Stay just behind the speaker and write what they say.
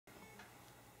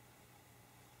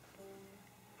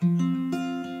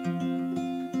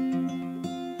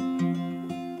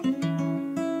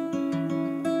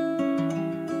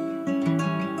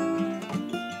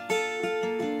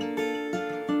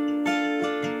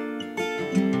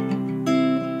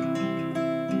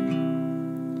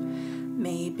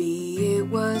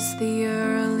was the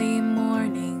early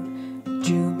morning that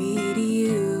drew me to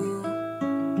you.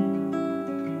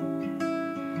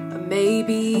 Or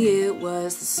maybe it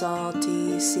was the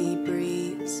salty sea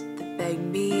breeze that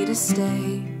begged me to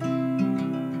stay.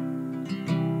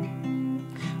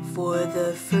 For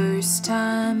the first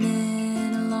time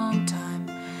in a long time,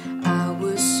 I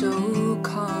was so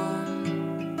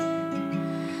calm.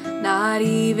 Not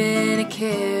even a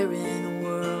care in the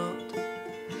world.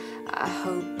 I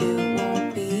hope it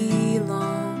won't be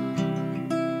long.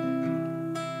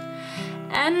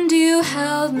 And you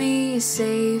held me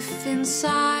safe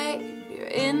inside your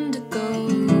indigo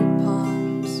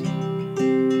palms.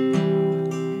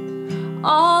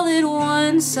 All at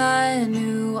once I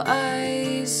knew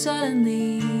I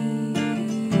suddenly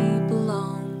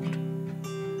belonged.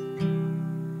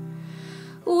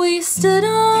 We stood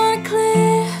on a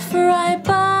cliff right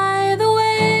by the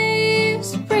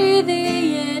waves,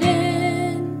 breathing it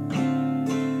in.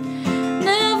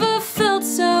 Never felt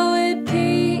so at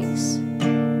peace,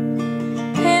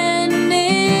 hand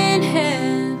in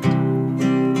hand.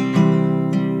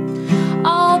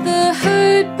 All the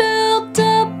hurt built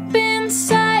up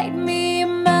inside me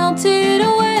melted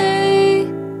away,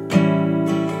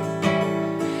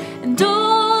 and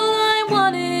all I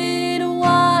wanted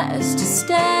was to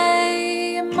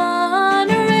stay in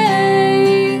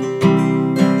Monterey,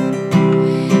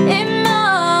 in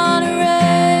Monterey.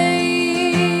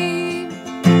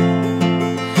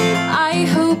 I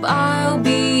hope I'll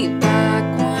be back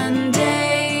one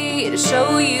day to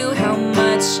show you how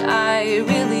much I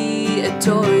really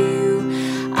adore you.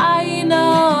 I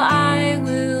know I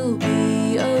will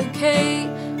be okay,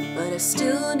 but I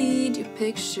still need your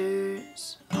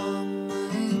pictures on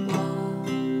my wall.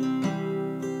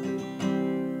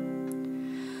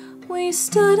 We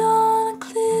stood on a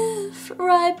cliff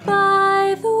right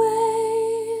by the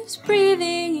waves,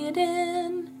 breathing it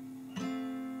in.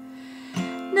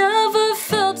 Never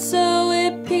felt so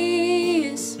at peace.